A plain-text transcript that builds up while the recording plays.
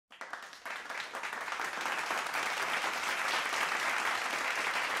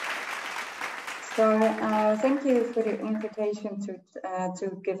Thank you for the invitation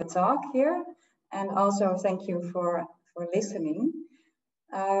to give a talk here, and also thank you for listening.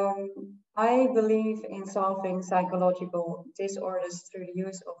 I believe in solving psychological disorders through the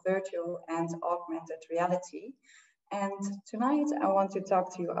use of virtual and augmented reality. And tonight I want to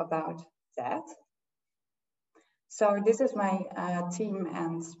talk to you about that. So this is my team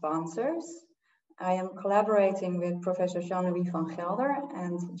and sponsors. I am collaborating with Professor Jean-Louis van Gelder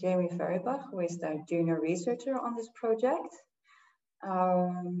and Jamie Freiburg, who is the junior researcher on this project.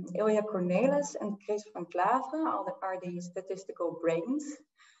 Ilja Cornelis and Chris van Klaveren are the statistical brains.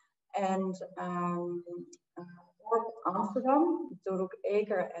 And Amsterdam, Doruk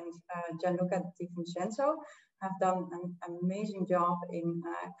Eker and Gianluca Di Vincenzo have done an amazing job in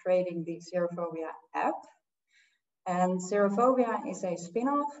creating the ZeroPhobia app. And ZeroPhobia is a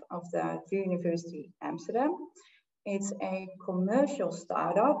spin-off of the University Amsterdam. It's a commercial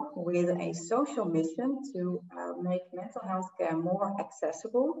startup with a social mission to make mental health care more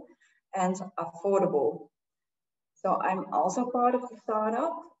accessible and affordable. So I'm also part of the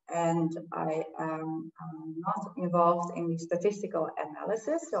startup, and I am not involved in the statistical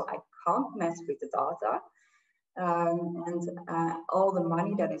analysis, so I can't mess with the data. All the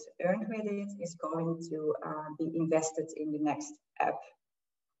money that is earned with it is going to be invested in the next app.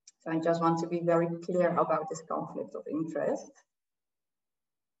 So I just want to be very clear about this conflict of interest.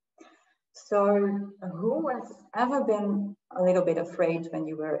 So who has ever been a little bit afraid when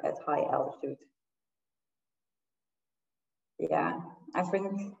you were at high altitude? Yeah, I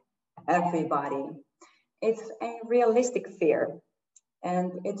think everybody. It's a realistic fear,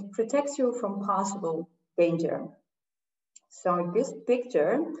 and it protects you from possible danger. So this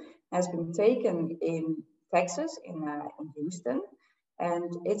picture has been taken in Texas, in Houston,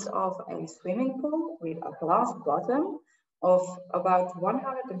 and it's of a swimming pool with a glass bottom of about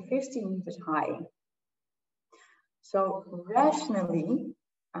 150 meters high. So rationally,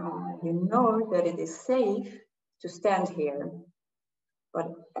 you know that it is safe to stand here. But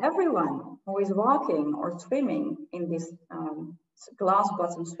everyone who is walking or swimming in this glass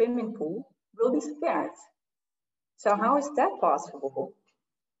bottom swimming pool will be scared. So how is that possible?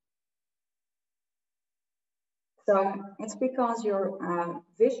 So it's because your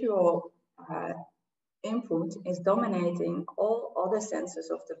visual input is dominating all other senses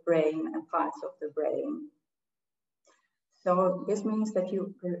of the brain and parts of the brain. So this means that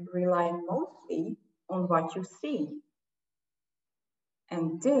you rely mostly on what you see.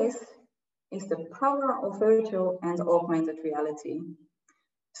 And this is the power of virtual and augmented reality.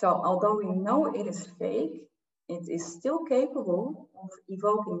 So although we know it is fake, it is still capable of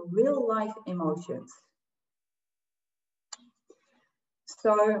evoking real life emotions.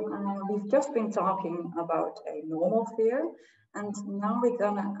 So we've just been talking about a normal fear, and now we're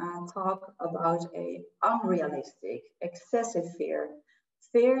gonna talk about a unrealistic, excessive fear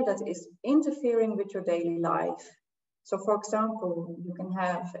that is interfering with your daily life. So for example, you can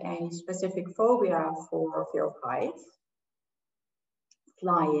have a specific phobia for fear of heights,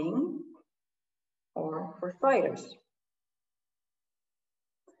 flying, or for spiders.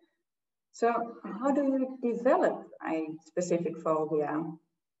 So how do you develop a specific phobia?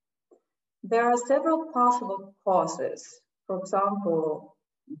 There are several possible causes. For example,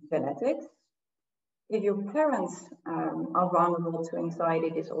 genetics. If your parents are vulnerable to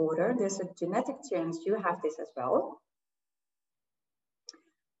anxiety disorder, there's a genetic chance you have this as well.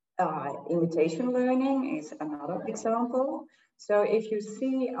 Imitation learning is another example. So if you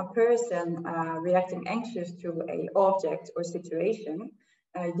see a person reacting anxious to an object or situation,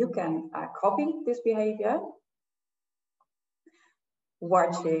 you can copy this behavior.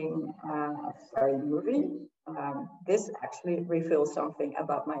 Watching a scary movie. This actually reveals something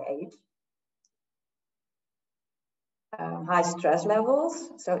about my age. High stress levels.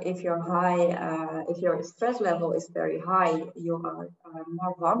 So if your stress level is very high, you are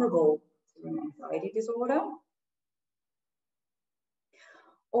more vulnerable to an anxiety disorder.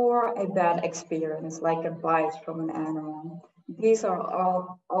 Or a bad experience, like a bite from an animal. These are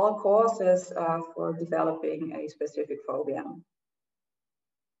all causes for developing a specific phobia.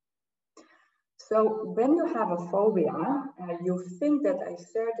 So when you have a phobia, you think that a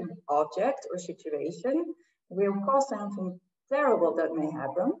certain object or situation will cause something terrible that may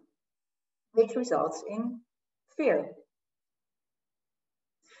happen, which results in fear.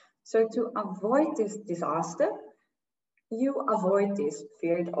 So to avoid this disaster, you avoid this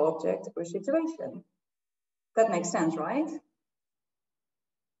feared object or situation. That makes sense, right?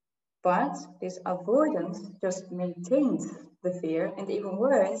 But this avoidance just maintains the fear, and even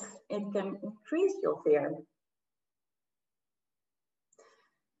worse, it can increase your fear.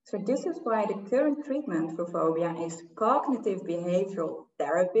 So this is why the current treatment for phobia is cognitive behavioral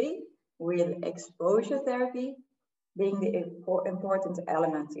therapy, with exposure therapy being the important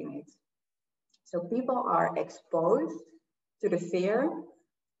element in it. So people are exposed to the fear,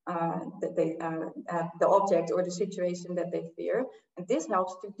 the object or the situation that they fear, and this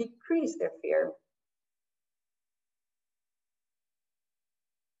helps to decrease their fear.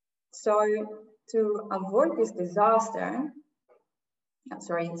 So to avoid this disaster,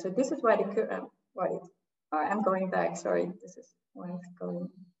 sorry, so this is why the I'm going back, sorry, this is why it's going.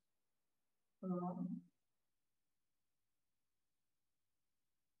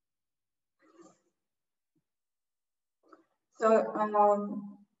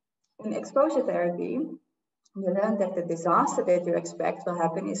 In exposure therapy, you learn that the disaster that you expect will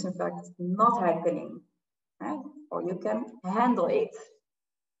happen is in fact not happening, right? Or you can handle it.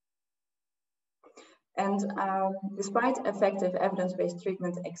 And despite effective evidence-based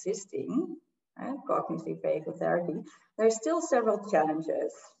treatment existing, cognitive behavioral therapy, there are still several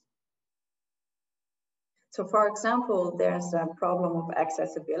challenges. So for example, there's a problem of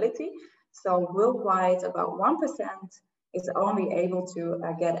accessibility. So worldwide, about 1% is only able to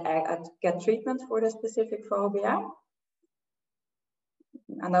get treatment for the specific phobia.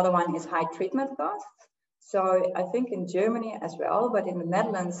 Another one is high treatment costs. So I think in Germany as well, but in the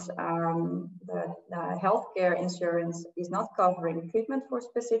Netherlands, the healthcare insurance is not covering treatment for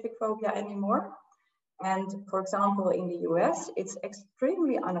specific phobia anymore. And for example, in the US, it's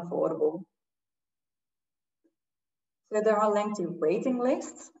extremely unaffordable. So there are lengthy waiting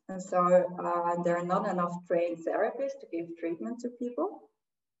lists, and so there are not enough trained therapists to give treatment to people.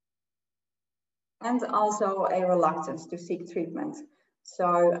 And also a reluctance to seek treatment.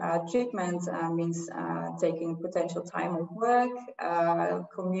 So treatment means taking potential time off work,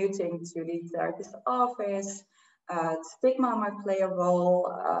 commuting to the therapist's office, stigma might play a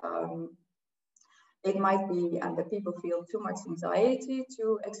role. It might be that people feel too much anxiety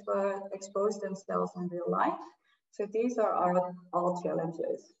to expose themselves in real life. So these are all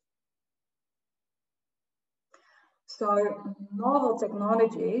challenges. So novel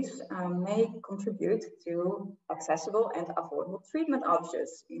technologies may contribute to accessible and affordable treatment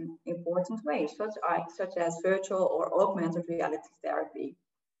options in important ways, such as virtual or augmented reality therapy.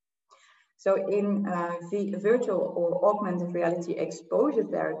 So in virtual or augmented reality exposure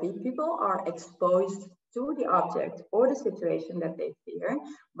therapy, people are exposed to the object or the situation that they fear,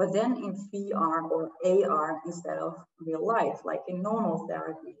 but then in VR or AR instead of real life, like in normal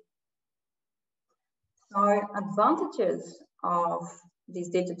therapy. So advantages of these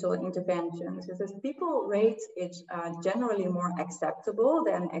digital interventions is that people rate it generally more acceptable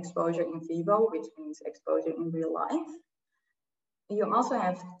than exposure in vivo, which means exposure in real life. You also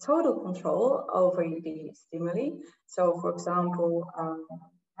have total control over the stimuli. So for example,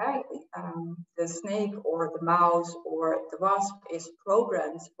 the snake or the mouse or the wasp is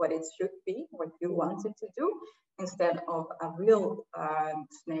programmed what it should be, what you want it to do, instead of a real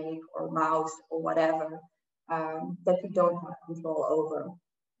snake or mouse or whatever that you don't have control over.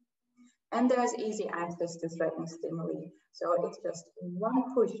 And there's easy access to threatening stimuli. So it's just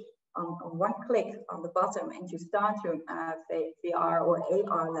one push on one click on the bottom and you start your VR or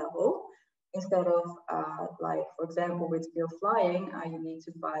AR level, instead of like, for example, with you're flying, you need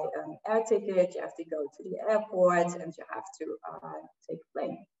to buy an air ticket, you have to go to the airport, and you have to take a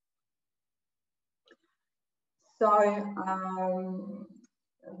plane. So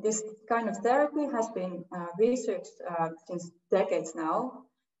this kind of therapy has been researched since decades now,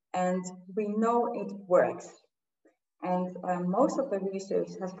 and we know it works. And most of the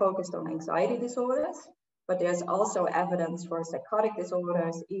research has focused on anxiety disorders, but there's also evidence for psychotic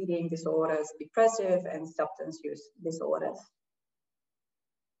disorders, eating disorders, depressive and substance use disorders.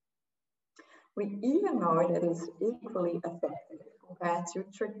 We even know that it's equally effective compared to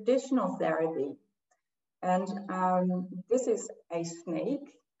traditional therapy. And this is a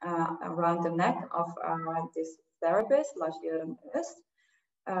snake around the neck of this therapist,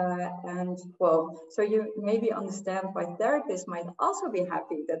 and well, so you maybe understand why therapists might also be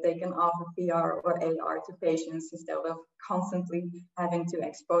happy that they can offer VR or AR to patients instead of constantly having to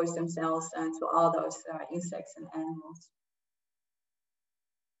expose themselves to all those insects and animals.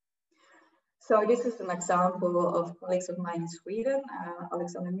 So this is an example of colleagues of mine in Sweden,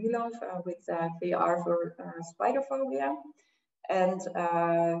 Alexander Milov with VR for spider phobia, and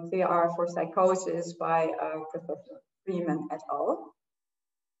VR for psychosis by Professor Freeman et al.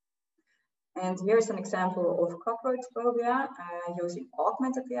 And here's an example of cockroach phobia using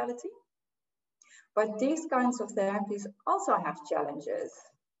augmented reality. But these kinds of therapies also have challenges.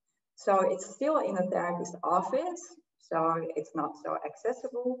 So it's still in a therapist's office. so it's not so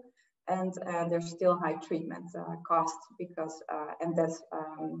accessible, and there's still high treatment costs because and that's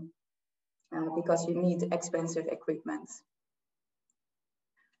because you need expensive equipment.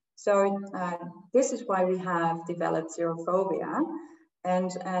 So this is why we have developed ZeroPhobia,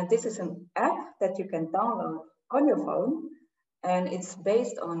 and this is an app that you can download on your phone, and it's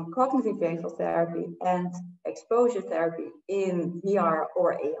based on cognitive behavioral therapy and exposure therapy in VR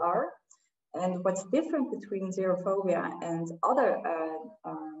or AR. And what's different between ZeroPhobia and other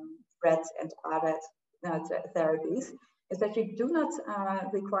red and ARED therapies is that you do not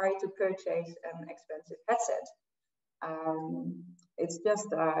require to purchase an expensive headset. It's just,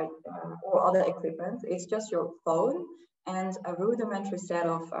 or other equipment, it's just your phone and a rudimentary set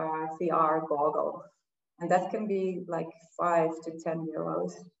of VR goggles. And that can be like 5 to 10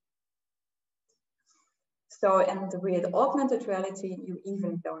 euros. So, and with augmented reality, you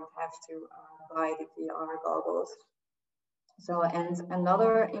even don't have to buy the VR goggles. So, and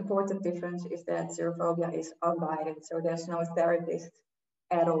another important difference is that ZeroPhobia is unguided, so there's no therapist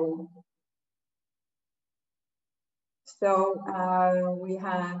at all. So we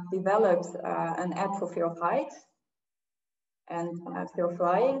have developed an app for fear of heights and fear of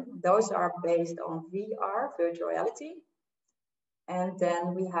flying. Those are based on VR, virtual reality. And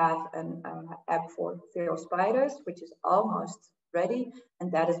then we have an app for fear of spiders, which is almost ready,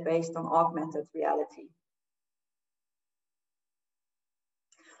 and that is based on augmented reality.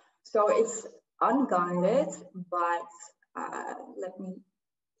 So it's unguided, but let me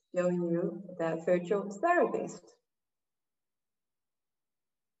show you the virtual therapist.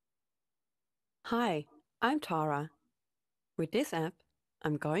 Hi, I'm Tara. With this app,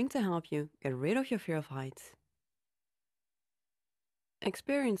 I'm going to help you get rid of your fear of heights.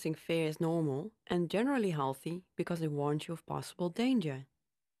 Experiencing fear is normal and generally healthy because it warns you of possible danger.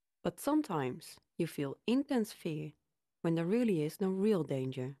 But sometimes you feel intense fear when there really is no real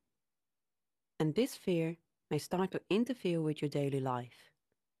danger. And this fear may start to interfere with your daily life.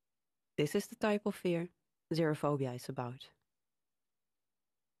 This is the type of fear ZeroPhobia is about.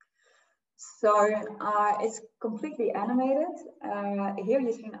 So it's completely animated. Here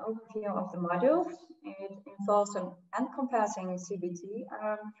you see an overview of the modules. It involves an encompassing CBT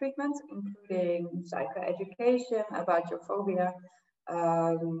treatment, including psychoeducation about your phobia,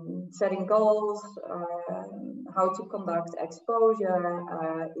 setting goals, how to conduct exposure,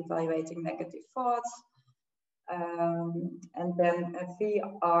 evaluating negative thoughts, and then a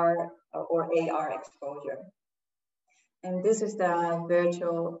VR or AR exposure. And this is the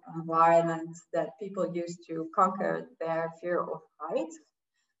virtual environment that people use to conquer their fear of heights.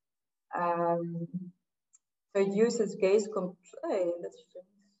 So it uses gaze control. Hey,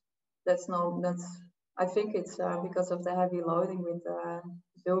 I think it's because of the heavy loading with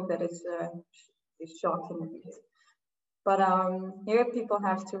Zoom that is shocking a bit. But here people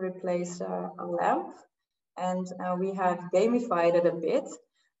have to replace a lamp, and we have gamified it a bit.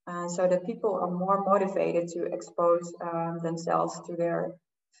 So that people are more motivated to expose themselves to their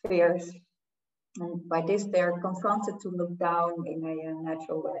fears. And by this, they're confronted to look down in a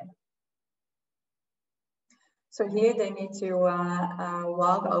natural way. So here they need to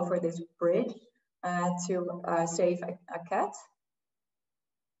walk over this bridge to save a cat.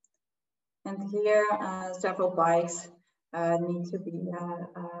 And here, several bikes need to be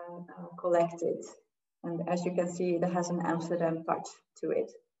collected. And as you can see, it has an Amsterdam touch to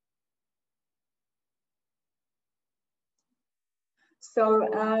it.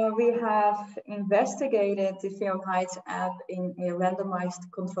 So we have investigated the Fear of Heights app in a randomized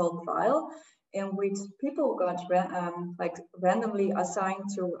controlled trial in which people got randomly assigned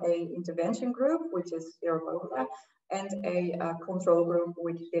to an intervention group, which is ZeroPhobia, and a control group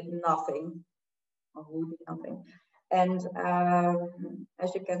which did nothing, or who did nothing. And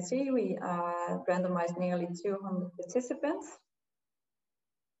as you can see, we randomized nearly 200 participants.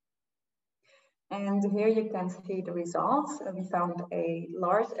 And here you can see the results. We found a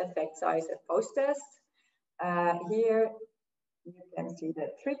large effect size at post-test. Here you can see the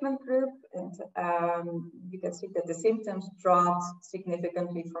treatment group, and you can see that the symptoms dropped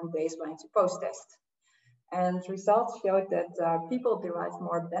significantly from baseline to post-test. And results showed that people derive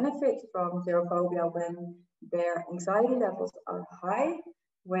more benefit from ZeroPhobia when their anxiety levels are high,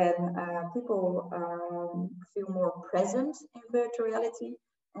 when people feel more present in virtual reality,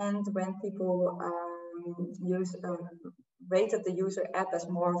 and when people rated the user app as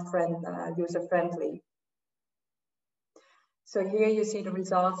more user-friendly. So here you see the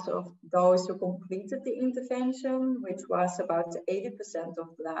results of those who completed the intervention, which was about 80%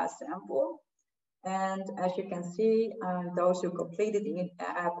 of the sample. And as you can see, those who completed the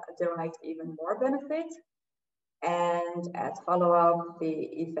app derived even more benefit. And at follow-up, the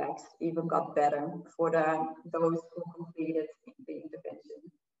effects even got better for those who completed the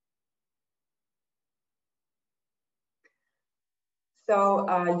intervention.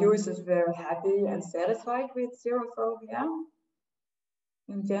 So users were happy and satisfied with ZeroPhobia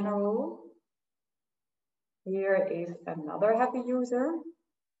in general. Here is another happy user.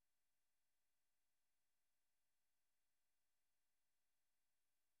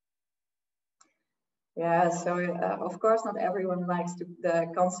 Yeah, so of course not everyone likes the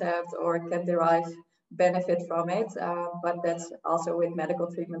concept or can derive benefit from it, but that's also with medical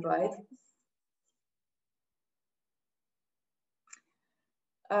treatment, right?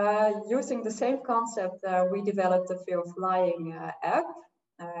 Using the same concept, we developed the Fear of Flying app.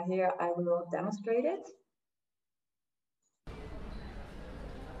 Here I will demonstrate it.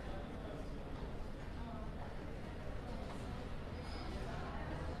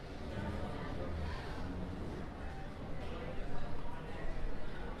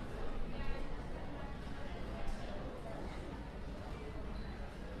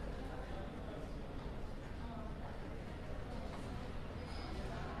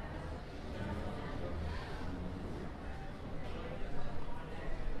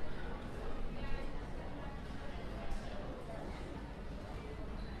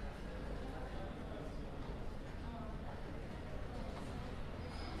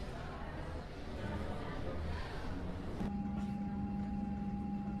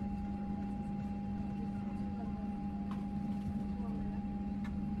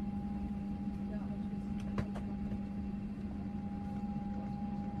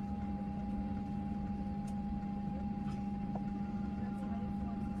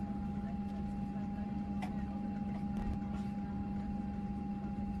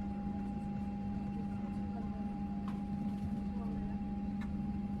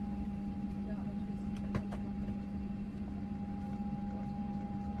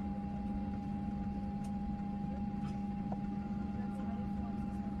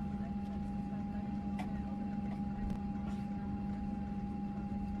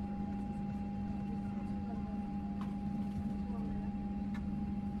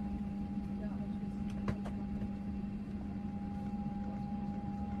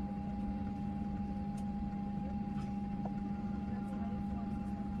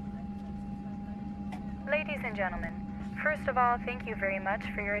 Ladies and gentlemen, first of all, thank you very much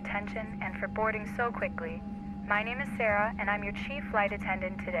for your attention and for boarding so quickly. My name is Sarah, and I'm your chief flight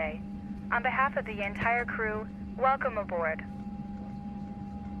attendant today. On behalf of the entire crew, welcome aboard.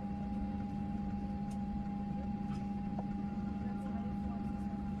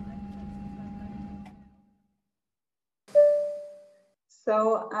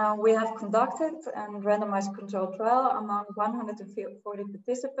 So we have conducted a randomized controlled trial among 140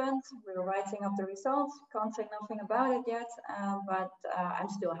 participants. We're writing up the results. Can't say nothing about it yet, but I'm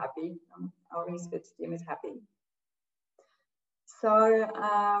still happy. Our research team is happy. So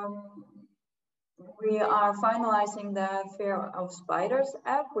we are finalizing the Fear of Spiders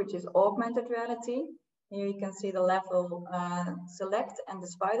app, which is augmented reality. Here you can see the level select and the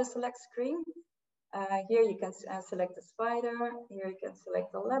spider select screen. Here you can select the spider, here you can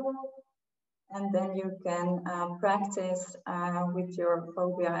select the level, and then you can practice with your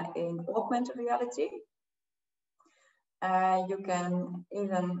phobia in augmented reality. You can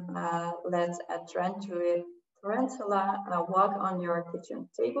even let a tarantula walk on your kitchen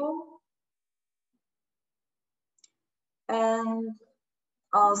table. And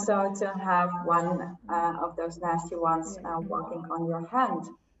also to have one of those nasty ones walking on your hand.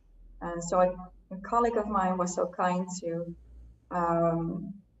 So a colleague of mine was so kind to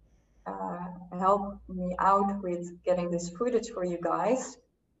help me out with getting this footage for you guys.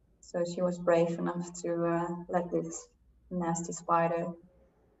 So she was brave enough to let this nasty spider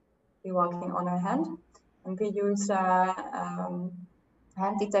be walking on her hand. And we use hand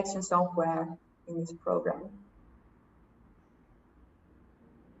detection software in this program.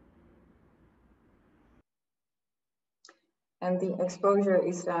 And the exposure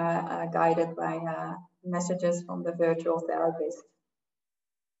is guided by messages from the virtual therapist.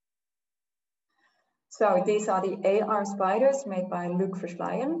 So these are the AR spiders made by Luc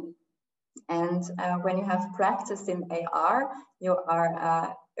Versleyen. And when you have practiced in AR, you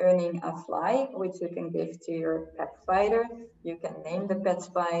are earning a fly, which you can give to your pet spider. You can name the pet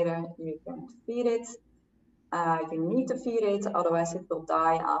spider, you can feed it. You need to feed it, otherwise it will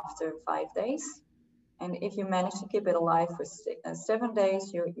die after 5 days. And if you manage to keep it alive for 7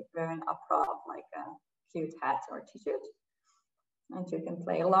 days, you earn a prop, like a cute hat or t-shirt. And you can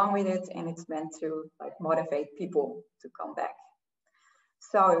play along with it, and it's meant to like motivate people to come back.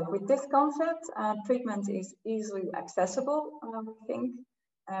 So with this concept, treatment is easily accessible, we think,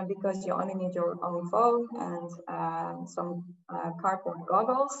 because you only need your own phone and some cardboard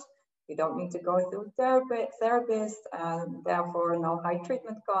goggles. You don't need to go through therapist, therefore no high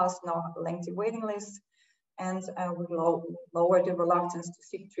treatment costs, no lengthy waiting lists, and we lower the reluctance to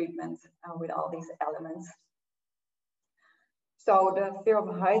seek treatment with all these elements. So the fear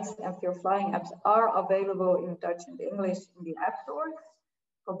of heights and fear of flying apps are available in Dutch and English in the App Store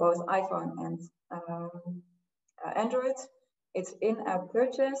for both iPhone and Android. It's in-app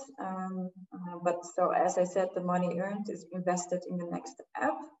purchase, but so as I said, the money earned is invested in the next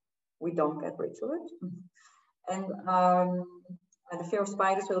app. We don't get rich with it. And the fear of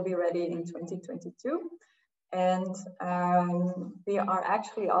spiders will be ready in 2022. And we are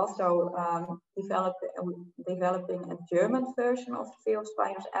actually also developing a German version of the Fear of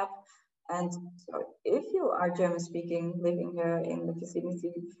Spiders app. And so if you are German speaking, living here in the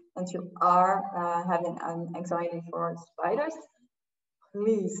vicinity, and you are having an anxiety for spiders,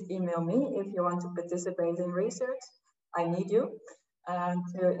 please email me if you want to participate in research. I need you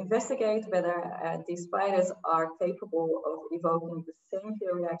to investigate whether these spiders are capable of evoking the same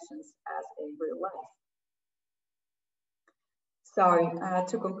fear reactions as in real life. So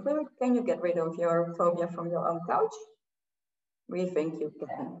to conclude, can you get rid of your phobia from your own couch? We think you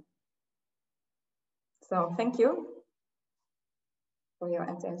can. So thank you for your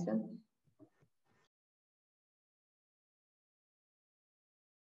attention.